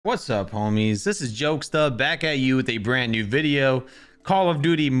What's up, homies? This is Jokesta back at you with a brand new video. Call of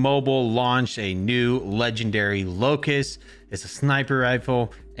Duty Mobile launched a new Legendary LOCUS. It's a sniper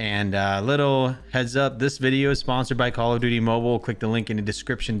rifle, and little heads up, this video is sponsored by Call of Duty Mobile. Click the link in the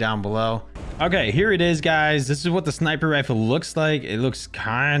description down below. Okay, here it is, guys. This is what the sniper rifle looks like. It looks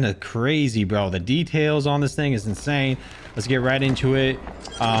kind of crazy, bro. The details on this thing is insane. Let's get right into it.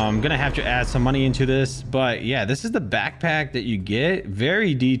 I'm gonna have to add some money into this, but yeah, this is the backpack that you get.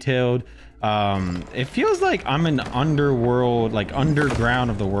 Very detailed. It feels like I'm in underworld, like underground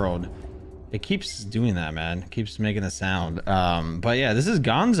of the world. It keeps doing that, man. It keeps making a sound. But yeah, this is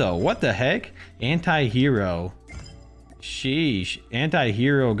Gonzo. What the heck? Anti-hero. Sheesh.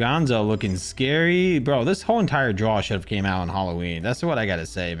 Anti-hero Gonzo looking scary, bro. This whole entire draw should have came out on Halloween. That's what I gotta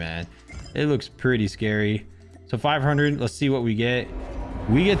say, man. It looks pretty scary. So 500, let's see what we get.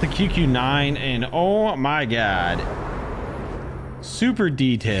 We get the QQ9, and oh my god, super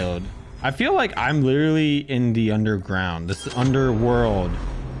detailed. I feel like I'm literally in the underground, this underworld.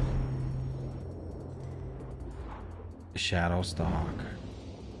 Shadow stock.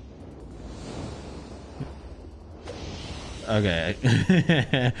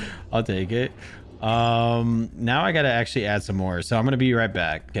 Okay. I'll take it. Now I gotta actually add some more, so I'm gonna be right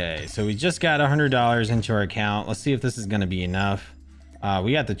back. Okay, so we just got $100 into our account. Let's see if this is gonna be enough.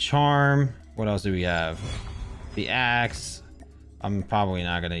 We got the charm. What else do we have? The axe. I'm probably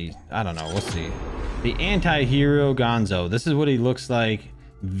not gonna, I don't know, we'll see. The anti-hero Gonzo. This is what he looks like.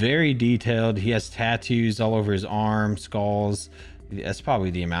 Very detailed. He has tattoos all over his arm, skulls. That's probably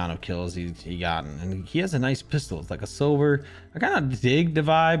the amount of kills he gotten, and he has a nice pistol. It's like a silver. I kind of dig the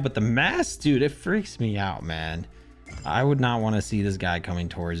vibe, but the mask, dude, it freaks me out, man. I would not want to see this guy coming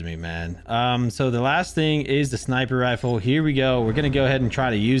towards me, man. So the last thing is the sniper rifle. Here we go. We're gonna go ahead and try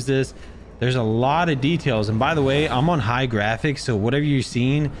to use this. There's a lot of details, and by the way, I'm on high graphics, so whatever you're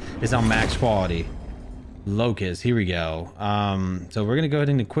seeing is on max quality. Locus, here we go. So we're gonna go ahead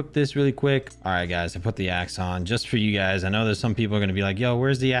and equip this really quick. All right, guys, I put the axe on just for you guys. I know there's some people are gonna be like, yo,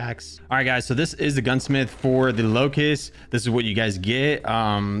 where's the axe? All right, guys, so this is the gunsmith for the Locus. This is what you guys get.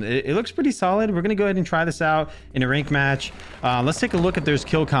 It looks pretty solid. We're gonna go ahead and try this out in a rank match. Let's take a look at there's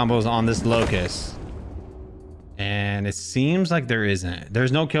kill combos on this Locus. And it seems like there isn't.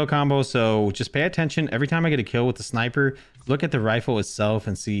 There's no kill combo, so just pay attention. Every time I get a kill with the sniper, look at the rifle itself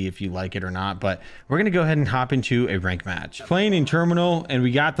and see if you like it or not. But we're gonna go ahead and hop into a rank match. Playing in terminal, and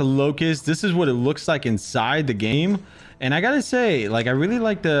we got the Locus. This is what it looks like inside the game. And I gotta say, like, I really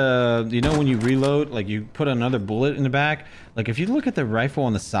like the, you know, when you reload, like you put another bullet in the back. Like if you look at the rifle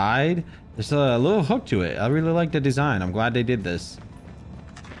on the side, there's a little hook to it. I really like the design. I'm glad they did this.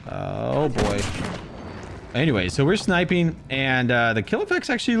 Oh boy. Anyway, so we're sniping, and the kill effects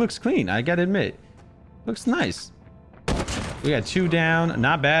actually looks clean. I gotta admit, looks nice. We got 2 down,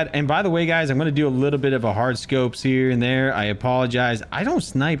 not bad. And by the way, guys, I'm gonna do a little bit of a hard scopes here and there. I apologize. I don't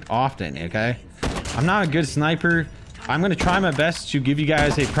snipe often, okay? I'm not a good sniper. I'm gonna try my best to give you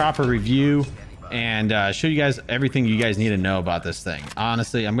guys a proper review and show you guys everything you guys need to know about this thing.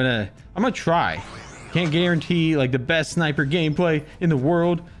 Honestly, I'm gonna try. Can't guarantee like the best sniper gameplay in the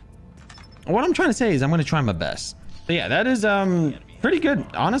world. What I'm trying to say is I'm going to try my best. But yeah, that is pretty good.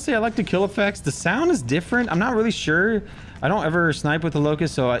 Honestly, I like the kill effects. The sound is different. I'm not really sure. I don't ever snipe with the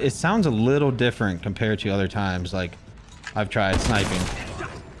Locus, so it sounds a little different compared to other times like I've tried sniping.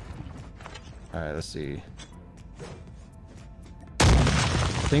 All right, let's see.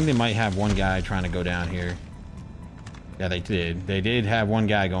 I think they might have one guy trying to go down here. Yeah, they did. They did have one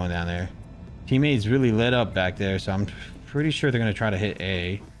guy going down there. Teammates really lit up back there, so I'm pretty sure they're going to try to hit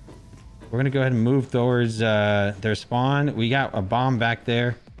A. We're gonna go ahead and move towards their spawn. We got a bomb back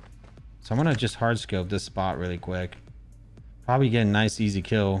there, so I'm gonna just hard scope this spot really quick. Probably get a nice easy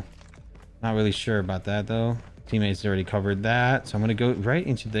kill. Not really sure about that though. Teammates already covered that, so I'm gonna go right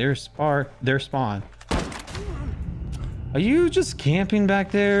into their spawn. Are you just camping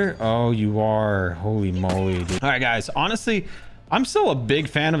back there? Oh, you are. Holy moly, dude. All right, guys, honestly, I'm still a big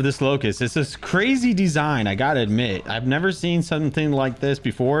fan of this Locus. It's this crazy design, I gotta admit. I've never seen something like this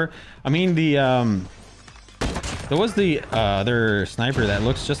before. I mean, there was the other sniper that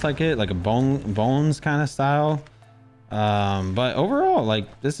looks just like it, like a bones kind of style. But overall,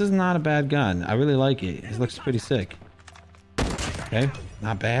 like, this is not a bad gun. I really like it. It looks pretty sick. Okay,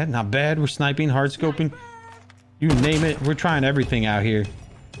 not bad, not bad. We're sniping, hard scoping. You name it, we're trying everything out here.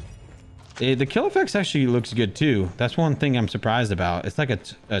 The kill effects actually looks good too. That's one thing I'm surprised about. It's like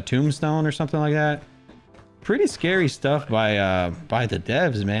a tombstone or something like that. Pretty scary stuff by the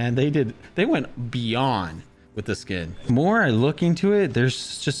devs, man. They went beyond with the skin. The more I look into it,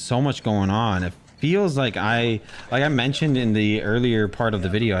 there's just so much going on. feels like I mentioned in the earlier part of the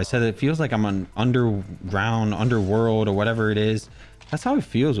video, I said it feels like I'm on underground, underworld, or whatever it is. That's how it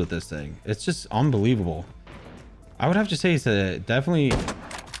feels with this thing. It's just unbelievable. I would have to say it's a definitely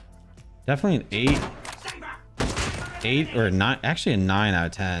an 8 or 9, actually a 9 out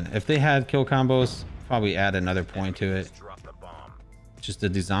of 10. If they had kill combos, probably add another point to it. Just the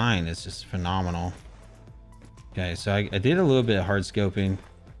design is just phenomenal. Okay, so I did a little bit of hard scoping.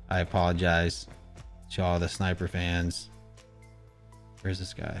 I apologize to all the sniper fans. Where's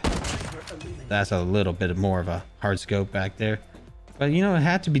this guy? That's a little bit more of a hard scope back there, but you know, it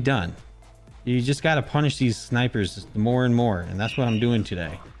had to be done. You just got to punish these snipers more and more, and that's what I'm doing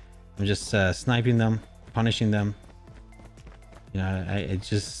today. I'm just sniping them, punishing them. You know,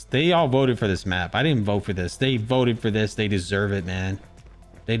 they all voted for this map. I didn't vote for this. They voted for this. They deserve it, man.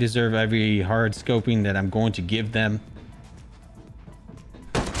 They deserve every hard scoping that I'm going to give them.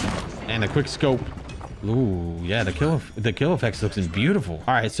 And a quick scope. Ooh, yeah, the kill effects looks beautiful.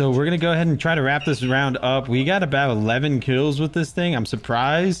 All right, so we're gonna go ahead and try to wrap this round up. We got about 11 kills with this thing. I'm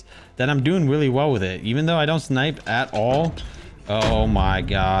surprised that I'm doing really well with it, even though I don't snipe at all. Oh my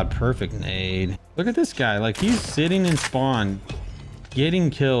god, perfect nade. Look at this guy, like he's sitting in spawn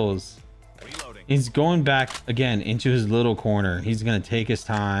getting kills. He's going back again into his little corner. He's gonna take his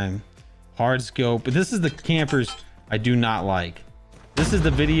time, hard scope. But this is the campers I do not like. This is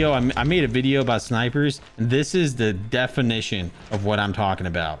the video I made a video about snipers, and this is the definition of what I'm talking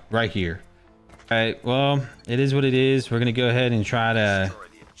about right here. All right, well, it is what it is. We're gonna go ahead and try to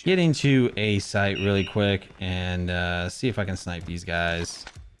get into a site really quick and see if I can snipe these guys.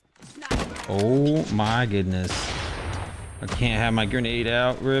 Oh my goodness, I can't have my grenade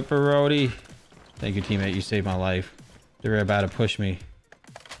out. Ripperoni. Thank you, teammate, you saved my life. They're about to push me.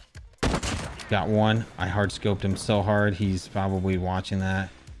 Got one. I hard scoped him so hard. He's probably watching that.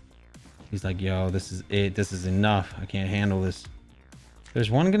 He's like, yo, this is it. This is enough. I can't handle this. There's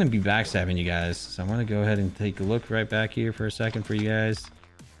one going to be backstabbing you guys. So I'm going to go ahead and take a look right back here for a second for you guys.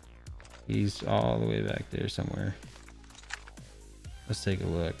 He's all the way back there somewhere. Let's take a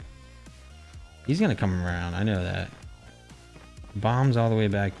look. He's going to come around. I know that. Bomb's all the way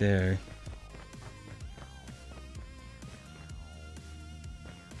back there.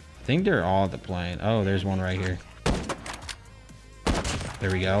 I think they're all at the plane. Oh, there's one right here.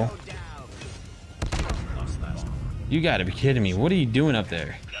 There we go. You gotta be kidding me. What are you doing up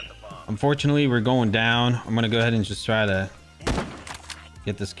there? Unfortunately, we're going down. I'm gonna go ahead and just try to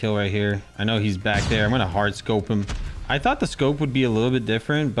get this kill right here. I know he's back there. I'm gonna hard scope him. I thought the scope would be a little bit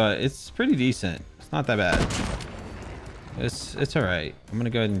different, but it's pretty decent. It's not that bad. It's all right. I'm gonna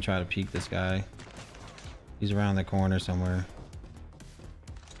go ahead and try to peek this guy. He's around the corner somewhere.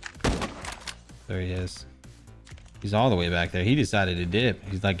 There he is. He's all the way back there. He decided to dip.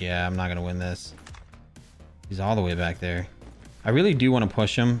 He's like, yeah, I'm not gonna win this. He's all the way back there. I really do want to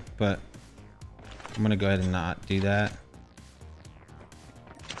push him, but I'm gonna go ahead and not do that.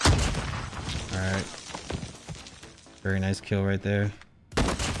 All right, very nice kill right there.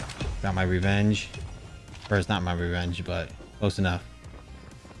 Got my revenge, or it's not my revenge, but close enough.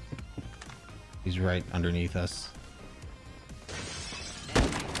 He's right underneath us.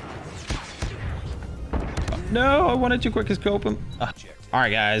 No, I wanted to quick scope him. All right,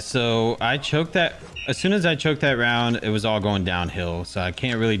 guys, so I choked that. As soon as I choked that round, it was all going downhill, so I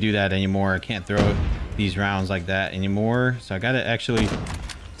can't really do that anymore. I can't throw these rounds like that anymore, so I gotta actually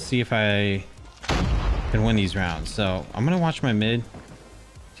see if I can win these rounds. So I'm gonna watch my mid.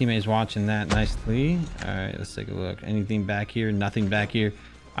 Teammates watching that nicely. All right, let's take a look. Anything back here? Nothing back here.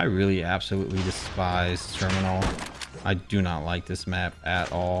 I really absolutely despise terminal. I do not like this map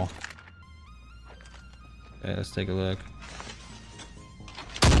at all. Okay, let's take a look.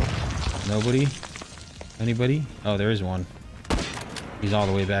 Nobody? Anybody? Oh, there is one. He's all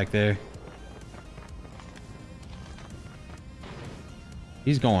the way back there.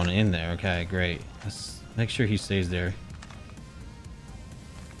 He's going in there. Okay, great. Let's make sure he stays there.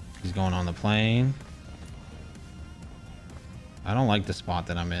 He's going on the plane. I don't like the spot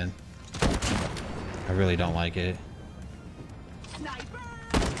that I'm in. I really don't like it.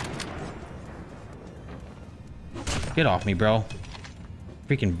 Get off me, bro.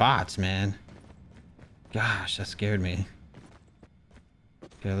 Freaking bots, man. Gosh, that scared me.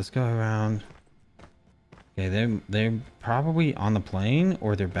 Okay, let's go around. Okay, they're probably on the plane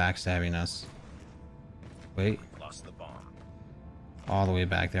or they're backstabbing us. Wait. Lost the bomb. All the way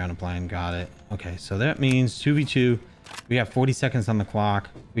back there on the plane. Got it. Okay, so that means 2v2. We got 40 seconds on the clock.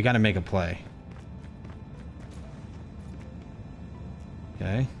 We got to make a play.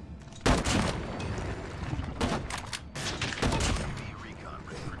 Okay.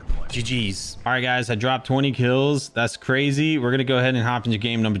 GG's. All right, guys, I dropped 20 kills. That's crazy. We're going to go ahead and hop into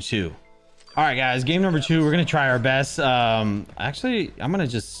game number 2. All right, guys, game number 2. We're going to try our best. Actually, I'm going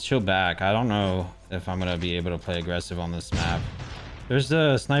to just chill back. I don't know if I'm going to be able to play aggressive on this map. There's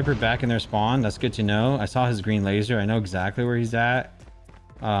the sniper back in their spawn. That's good to know. I saw his green laser. I know exactly where he's at.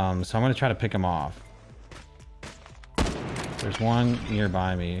 So I'm going to try to pick him off. There's one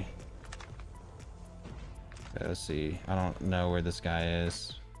nearby me. Okay, let's see. I don't know where this guy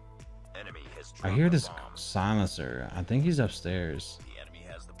is. I hear this silencer. I think he's upstairs.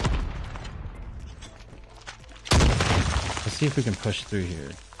 Let's see if we can push through here.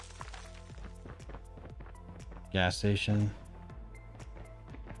 Gas station.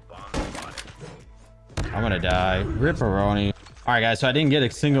 I'm gonna die. Ripperoni. All right, guys, so I didn't get a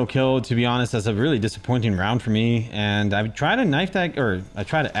single kill. To be honest, that's a really disappointing round for me. And I tried to knife that, or I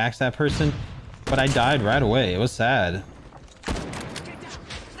tried to axe that person, but I died right away. It was sad.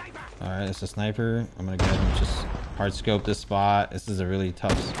 All right, it's a sniper. I'm gonna go ahead and just hard scope this spot. This is a really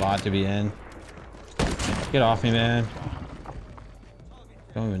tough spot to be in. Get off me, man.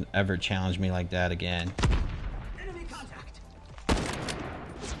 Don't even ever challenge me like that again.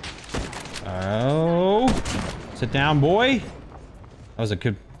 Oh, sit down, boy. That was a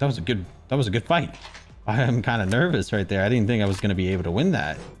good fight. I am kind of nervous right there. I didn't think I was going to be able to win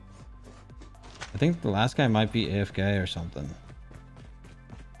that. I think the last guy might be AFK or something.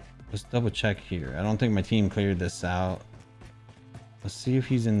 Let's double check here. I don't think my team cleared this out. Let's see if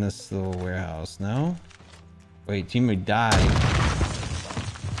he's in this little warehouse. No? Wait, teammate died.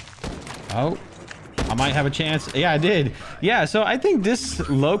 Oh, I might have a chance. Yeah, I did. Yeah, so I think this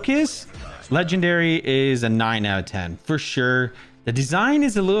Locus Legendary is a 9 out of 10 for sure. The design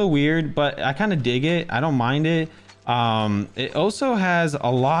is a little weird, but I kind of dig it. I don't mind it. It also has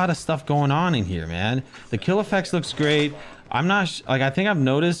a lot of stuff going on in here, man. The kill effects looks great. I'm not like, I think I've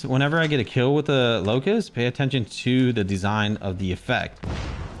noticed whenever I get a kill with a Locus, pay attention to the design of the effect.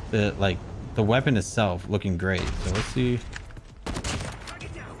 The weapon itself looking great. So let's see.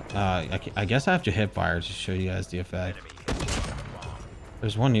 I guess I have to hip fire to show you guys the effect.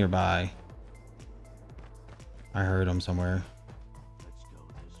 There's one nearby. I heard him somewhere.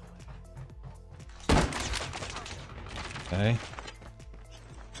 Okay.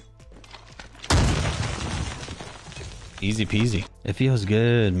 Easy peasy. It feels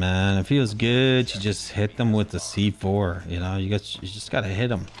good, man. It feels good to just hit them with the C4. You know, you just gotta hit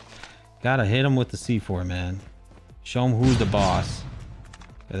them. Gotta hit them with the C4, man. Show them who's the boss.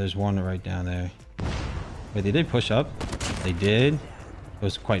 Okay, there's one right down there. Wait, they did push up. They did. It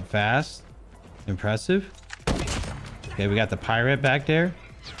was quite fast. Impressive. Okay, we got the pirate back there.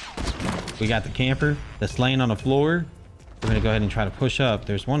 We got the camper that's laying on the floor. We're gonna go ahead and try to push up.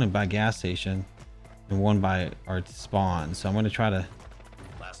 There's one by gas station and one by our spawn. So I'm gonna try to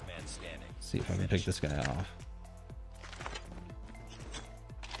see if I can pick this guy off.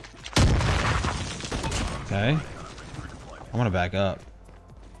 Okay. I'm gonna back up.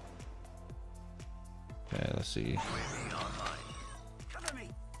 Okay, let's see.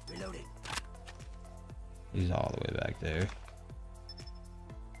 He's all the way back there.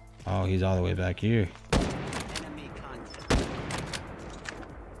 Oh, he's all the way back here.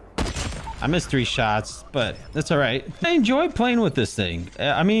 I missed 3 shots, but that's all right. I enjoy playing with this thing.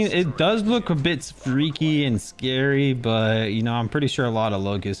 I mean, it does look a bit freaky and scary, but you know, I'm pretty sure a lot of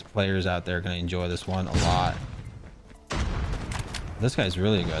Locus players out there are going to enjoy this one a lot. This guy's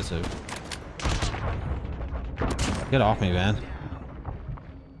really aggressive. Get off me, man.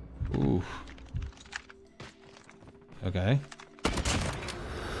 Ooh. Okay.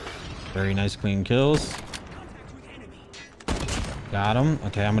 Very nice clean kills. Got him.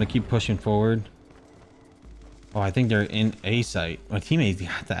 Okay, I'm gonna keep pushing forward. Oh, I think they're in A site. My teammates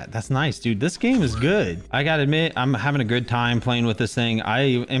got that. That's nice, dude. This game is good. I gotta admit, I'm having a good time playing with this thing.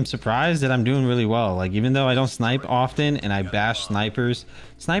 I am surprised that I'm doing really well. Like, even though I don't snipe often and I bash snipers,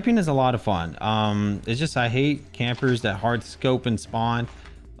 sniping is a lot of fun. It's just I hate campers that hard scope and spawn.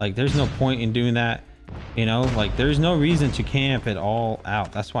 Like, there's no point in doing that. You know, like, there's no reason to camp it all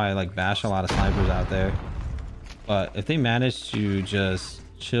out. That's why I like bash a lot of snipers out there. But if they manage to just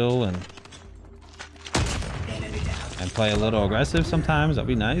chill and play a little aggressive sometimes, that'll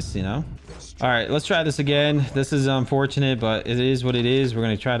be nice, you know. All right, let's try this again. This is unfortunate, but it is what it is. We're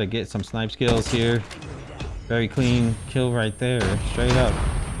going to try to get some snipe skills here. Very clean kill right there, straight up.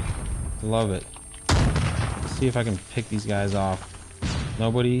 Love it. Let's see if I can pick these guys off.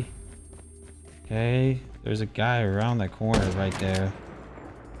 Nobody. Okay, there's a guy around that corner right there.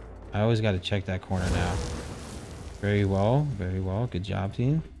 I always got to check that corner now. Very well, very well. Good job,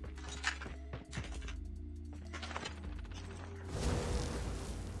 team.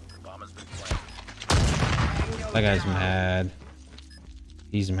 That guy's mad.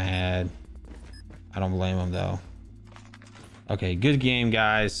 He's mad. I don't blame him though. Okay, good game,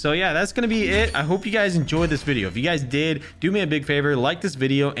 guys. So yeah, that's gonna be it. I hope you guys enjoyed this video. If you guys did, do me a big favor, like this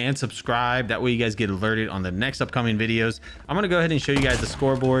video and subscribe. That way you guys get alerted on the next upcoming videos. I'm gonna go ahead and show you guys the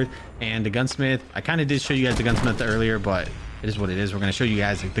scoreboard and the gunsmith. I kind of did show you guys the gunsmith earlier, but it is what it is. We're gonna show you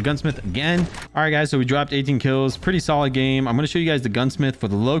guys the gunsmith again. All right, guys, so we dropped 18 kills. Pretty solid game. I'm gonna show you guys the gunsmith for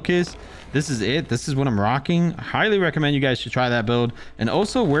the locust. This is it. This is what I'm rocking. I highly recommend you guys should try that build, and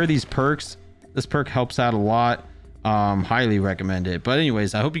also wear these perks. This perk helps out a lot. Highly recommend it. But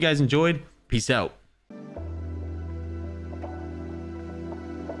anyways, I hope you guys enjoyed. Peace out.